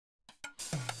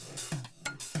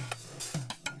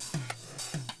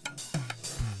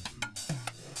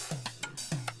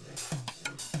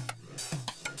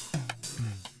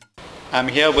I'm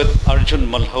here with Arjun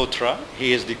Malhotra.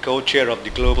 He is the co-chair of the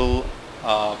Global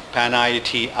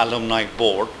PanIIT Alumni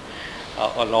Board,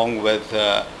 along with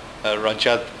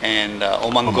Rajat and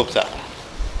Umang Gupta.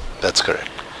 That's correct.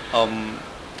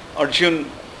 Arjun,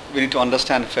 we need to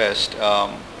understand first,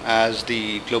 as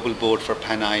the Global Board for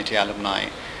PanIIT Alumni,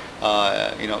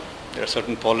 there are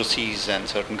certain policies and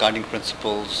certain guiding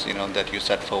principles, that you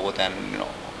set forward, and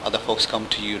other folks come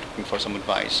to you looking for some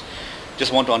advice.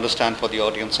 Just want to understand for the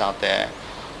audience out there,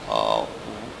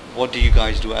 what do you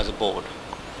guys do as a board?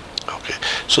 Okay,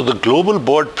 so the global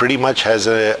board pretty much has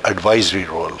an advisory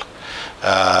role.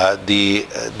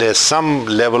 There's some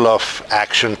level of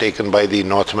action taken by the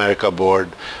North America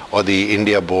board or the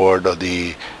India board or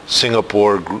the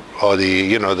Singapore or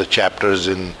the chapters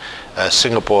in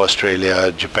Singapore,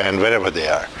 Australia, Japan, wherever they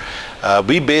are.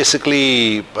 We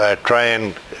basically try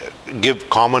and give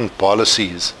common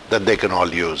policies that they can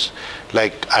all use,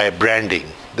 like branding.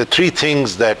 The three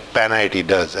things that PanIIT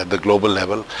does at the global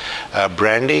level: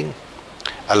 branding,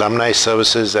 alumni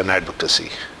services, and advocacy.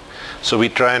 So we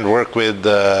try and work with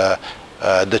the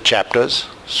chapters,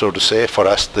 so to say, for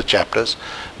us, the chapters,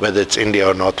 whether it's India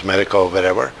or North America or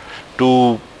wherever,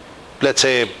 to, let's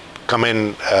say, come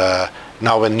in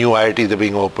now when new IITs are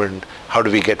being opened. How do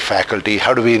we get faculty?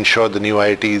 How do we ensure the new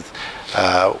IITs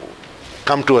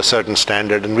come to a certain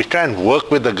standard? And we try and work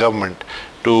with the government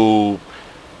to,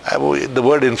 the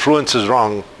word influence is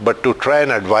wrong, but to try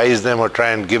and advise them or try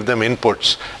and give them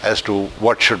inputs as to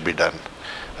what should be done.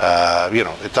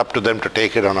 It's up to them to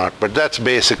take it or not, but that's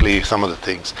basically some of the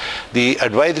things. The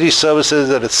advisory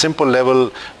services at a simple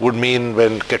level would mean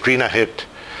when Katrina hit,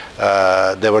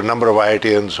 there were a number of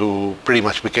IITians who pretty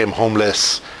much became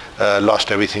homeless,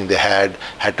 lost everything they had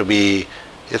to be,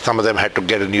 some of them had to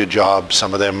get a new job,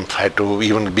 some of them had to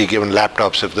even be given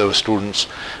laptops if they were students.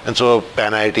 And so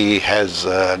PanIIT has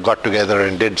got together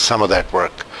and did some of that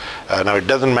work. Now it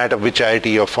doesn't matter which IIT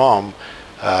you form,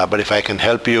 but if I can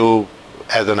help you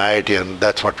as an IITian,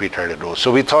 that's what we try to do.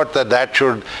 So we thought that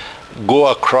should go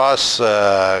across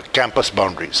campus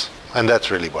boundaries, and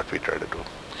that's really what we try to do.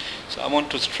 So I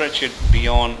want to stretch it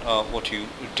beyond what you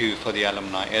do for the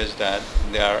alumni, is that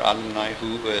there are alumni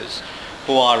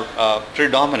who are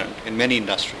predominant in many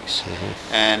industries,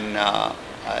 and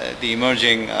the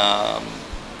emerging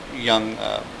young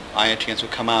IITians who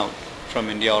come out from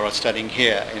India or are studying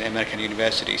here in American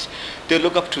universities, they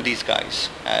look up to these guys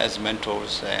as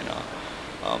mentors. And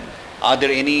are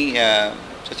there any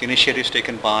such initiatives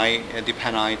taken by the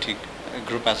PanIIT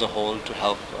group as a whole to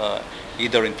help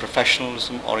either in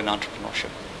professionalism or in entrepreneurship?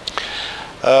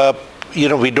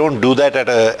 We don't do that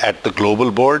at the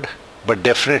global board, but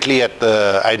definitely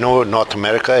I know North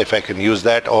America, if I can use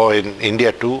that, or in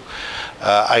India too.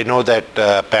 I know that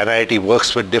PanIIT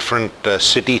works with different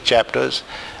city chapters.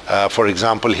 For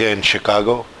example, here in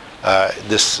Chicago,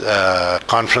 this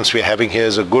conference we're having here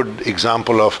is a good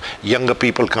example of younger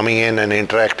people coming in and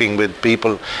interacting with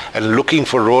people and looking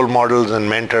for role models and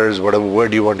mentors, whatever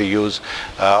word you want to use,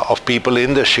 of people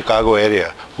in the Chicago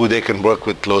area who they can work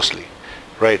with closely,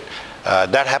 right?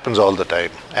 That happens all the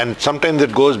time. And sometimes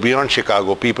it goes beyond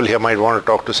Chicago. People here might want to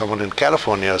talk to someone in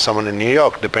California or someone in New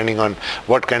York, depending on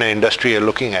what kind of industry you're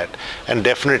looking at. And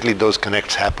definitely those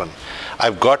connects happen.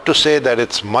 I've got to say that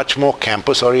it's much more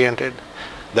campus oriented,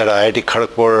 that an IIT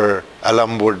Kharagpur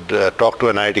alum would talk to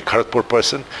an IIT Kharagpur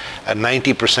person, and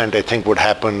 90% I think would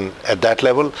happen at that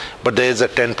level, but there is a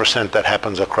 10% that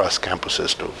happens across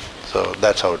campuses too. So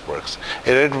that's how it works.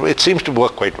 It seems to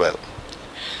work quite well.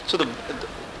 So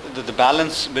the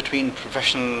balance between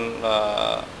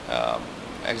professional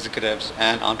executives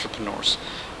and entrepreneurs,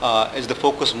 is the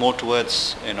focus more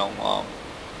towards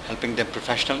helping them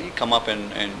professionally come up in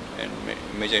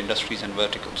major industries and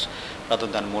verticals, rather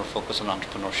than more focus on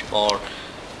entrepreneurship? Or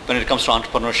when it comes to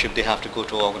entrepreneurship, they have to go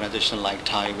to an organization like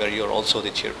TIE, where you're also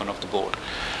the chairman of the board?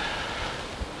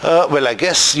 Well, I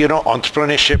guess,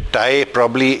 entrepreneurship, TIE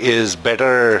probably is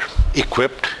better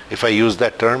equipped, if I use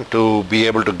that term, to be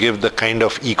able to give the kind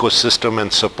of ecosystem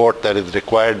and support that is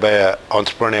required by an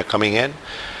entrepreneur coming in.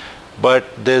 But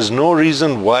there's no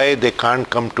reason why they can't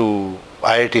come to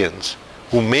IITians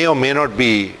who may or may not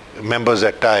be members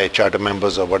at TIE, charter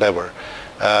members or whatever.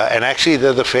 And actually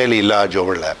there's a fairly large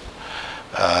overlap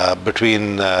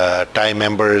between TIE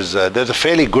members. There's a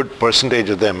fairly good percentage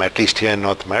of them, at least here in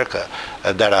North America,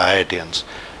 that are IITians.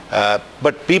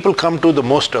 But people come to the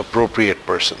most appropriate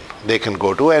person they can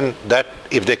go to, and that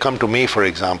if they come to me, for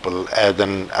example, as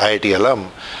an IIT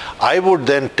alum, I would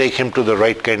then take him to the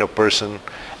right kind of person,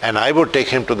 and I would take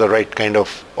him to the right kind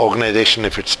of organization,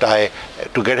 if it's TIE,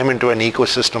 to get him into an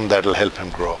ecosystem that will help him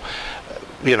grow.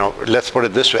 Let's put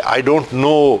it this way, I don't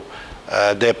know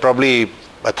there are probably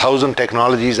 1,000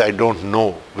 technologies I don't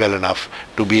know well enough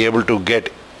to be able to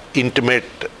get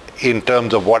intimate in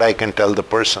terms of what I can tell the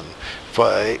person.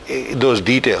 For those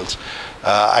details,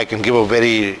 I can give a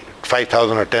very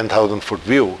 5,000 or 10,000 foot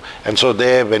view. And so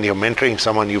there, when you're mentoring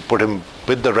someone, you put him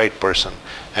with the right person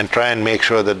and try and make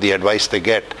sure that the advice they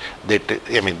get, they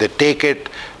take it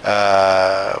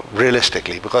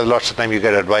realistically. Because lots of time you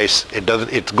get advice,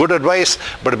 it's good advice,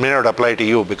 but it may not apply to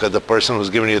you because the person who's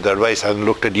giving you the advice hasn't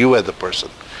looked at you as a person.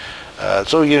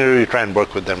 So you try and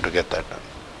work with them to get that done.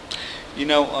 You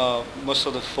know, most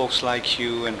of the folks like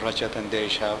you and Rajat and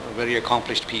Desh are very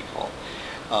accomplished people.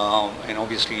 And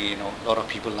obviously, you know, a lot of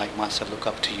people like myself look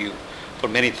up to you for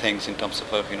many things in terms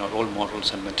of, you know, role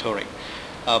models and mentoring.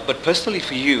 But personally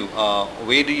for you,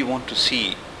 where do you want to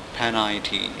see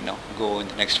PanIIT, you know, go in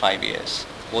the next 5 years?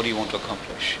 What do you want to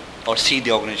accomplish or see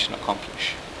the organization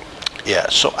accomplish? Yeah,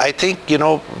 so I think, you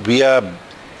know, we are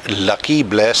lucky,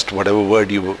 blessed, whatever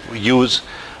word you use,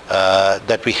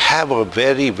 that we have a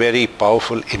very, very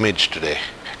powerful image today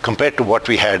compared to what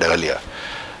we had earlier.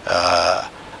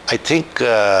 I think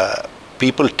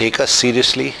people take us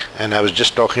seriously, and I was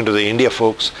just talking to the India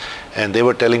folks, and they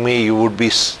were telling me, you would be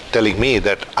telling me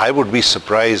that I would be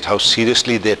surprised how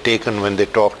seriously they're taken when they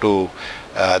talk to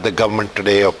the government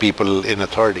today or people in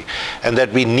authority, and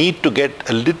that we need to get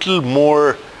a little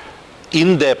more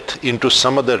in-depth into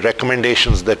some of the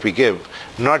recommendations that we give,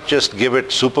 not just give it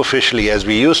superficially as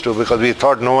we used to, because we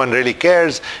thought no one really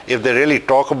cares. If they really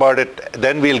talk about it,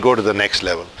 then we'll go to the next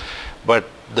level. But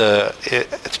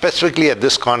specifically at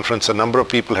this conference, a number of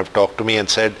people have talked to me and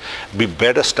said, we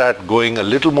better start going a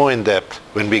little more in depth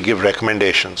when we give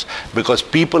recommendations, because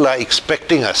people are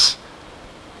expecting us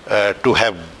to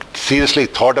have seriously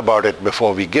thought about it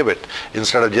before we give it,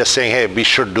 instead of just saying, hey, we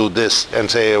should do this, and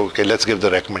say, okay, let's give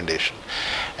the recommendation.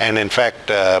 And in fact,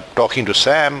 talking to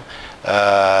Sam,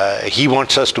 he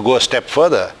wants us to go a step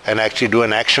further and actually do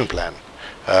an action plan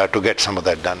to get some of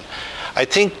that done. I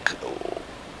think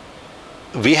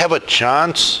we have a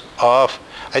chance of,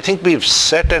 I think we've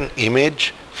set an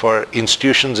image for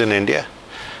institutions in India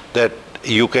that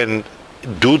you can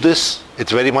do this.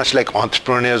 It's very much like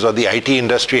entrepreneurs or the IT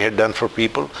industry had done for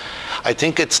people. I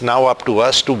think it's now up to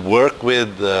us to work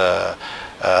with the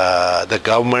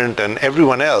government and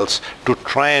everyone else to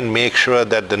try and make sure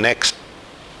that the next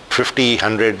 50,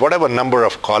 100, whatever number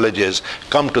of colleges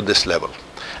come to this level.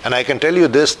 And I can tell you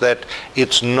this, that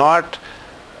it's not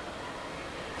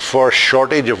for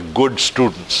shortage of good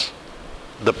students.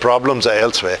 The problems are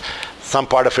elsewhere. Some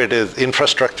part of it is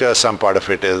infrastructure, some part of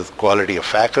it is quality of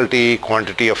faculty,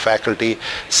 quantity of faculty,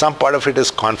 some part of it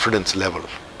is confidence level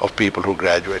of people who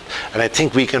graduate. And I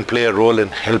think we can play a role in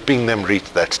helping them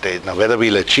reach that stage. Now, whether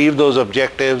we'll achieve those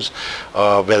objectives,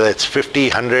 whether it's 50,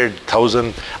 100,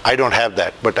 1,000, I don't have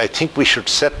that. But I think we should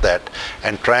set that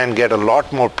and try and get a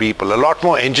lot more people, a lot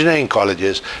more engineering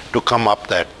colleges to come up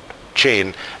that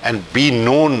chain and be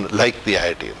known like the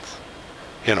IITians.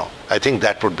 You know, I think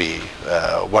that would be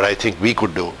what I think we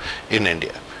could do in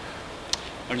India.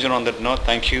 Arjun, on that note,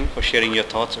 thank you for sharing your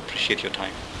thoughts. I appreciate your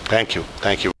time. Thank you.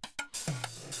 Thank you.